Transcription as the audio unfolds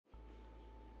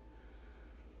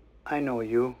I know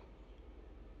you.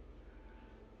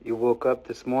 You woke up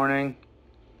this morning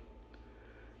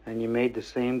and you made the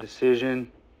same decision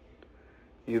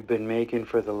you've been making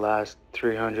for the last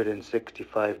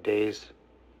 365 days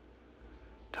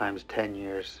times 10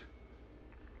 years.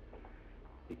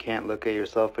 You can't look at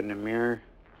yourself in the mirror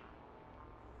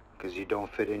because you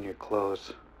don't fit in your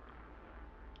clothes.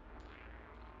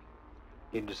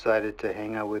 You decided to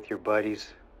hang out with your buddies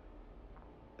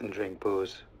and drink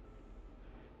booze,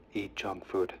 eat junk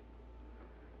food,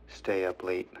 stay up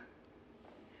late.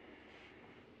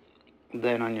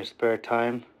 Then on your spare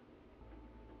time,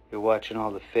 you're watching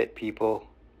all the fit people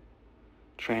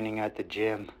training at the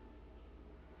gym,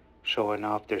 showing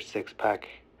off their six-pack,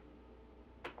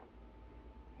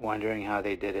 wondering how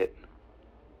they did it.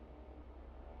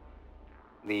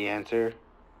 The answer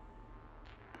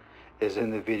is in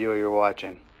the video you're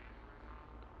watching.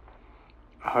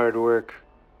 Hard work,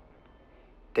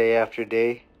 day after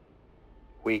day,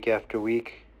 week after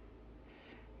week,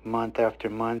 month after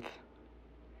month,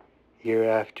 year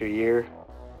after year,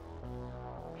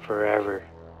 forever.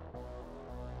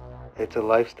 It's a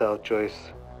lifestyle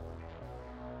choice.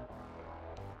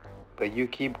 But you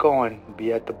keep going,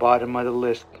 be at the bottom of the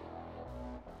list.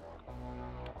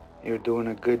 You're doing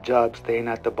a good job staying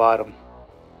at the bottom.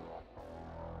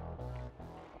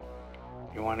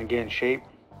 You want to get in shape?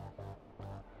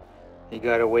 You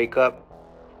gotta wake up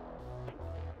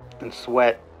and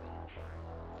sweat.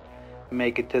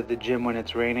 Make it to the gym when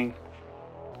it's raining,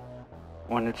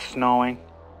 when it's snowing,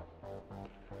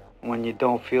 when you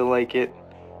don't feel like it,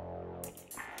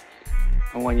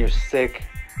 and when you're sick.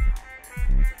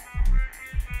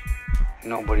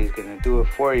 Nobody's gonna do it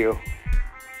for you.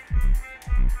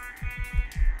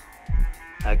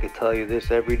 I could tell you this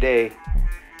every day,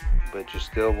 but you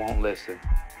still won't listen.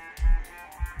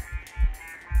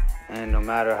 And no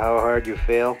matter how hard you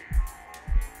fail,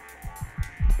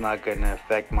 it's not gonna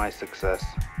affect my success.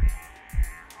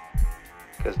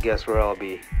 Because guess where I'll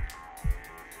be?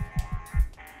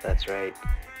 That's right.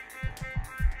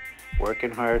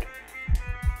 Working hard,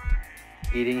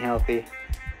 eating healthy,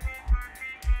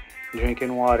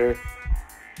 drinking water,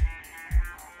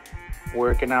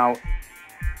 working out,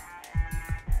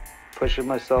 pushing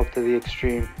myself to the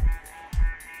extreme,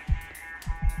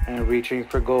 and reaching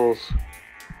for goals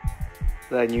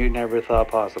that you never thought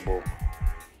possible.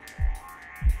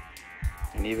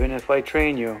 And even if I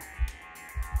train you,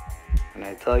 and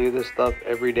I tell you this stuff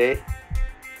every day,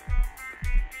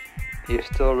 you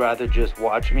still rather just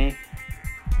watch me,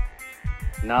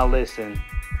 not listen,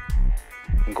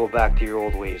 and go back to your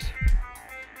old ways.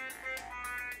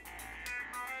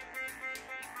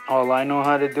 All I know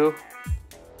how to do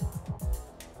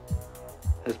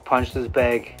is punch this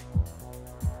bag,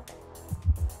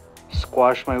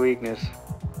 squash my weakness,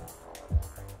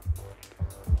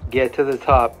 get to the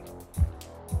top,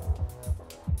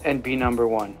 and be number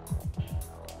one.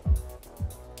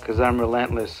 Because I'm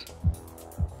relentless.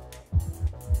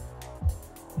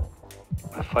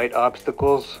 I fight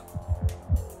obstacles,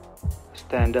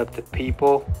 stand up to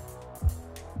people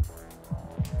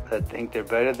that think they're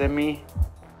better than me.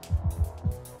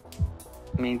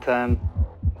 Meantime,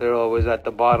 they're always at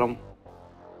the bottom.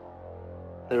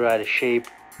 They're out of shape.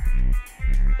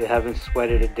 They haven't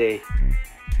sweated a day.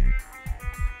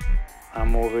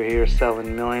 I'm over here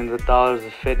selling millions of dollars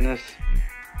of fitness.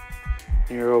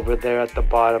 You're over there at the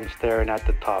bottom staring at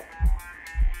the top.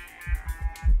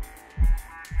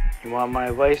 You want my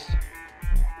advice?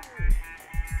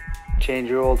 Change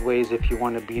your old ways if you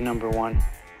want to be number one.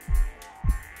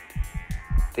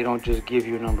 They don't just give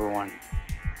you number one.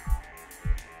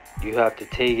 You have to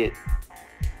take it.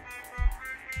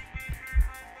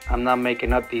 I'm not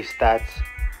making up these stats.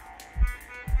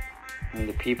 And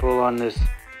the people on this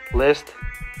list,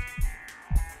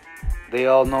 they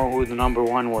all know who the number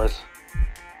one was.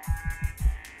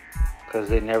 Because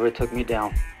they never took me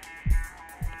down.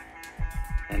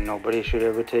 And nobody should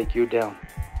ever take you down.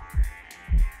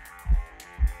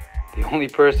 The only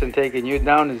person taking you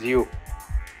down is you.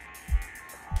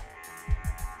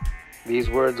 These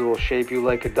words will shape you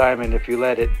like a diamond if you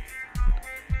let it.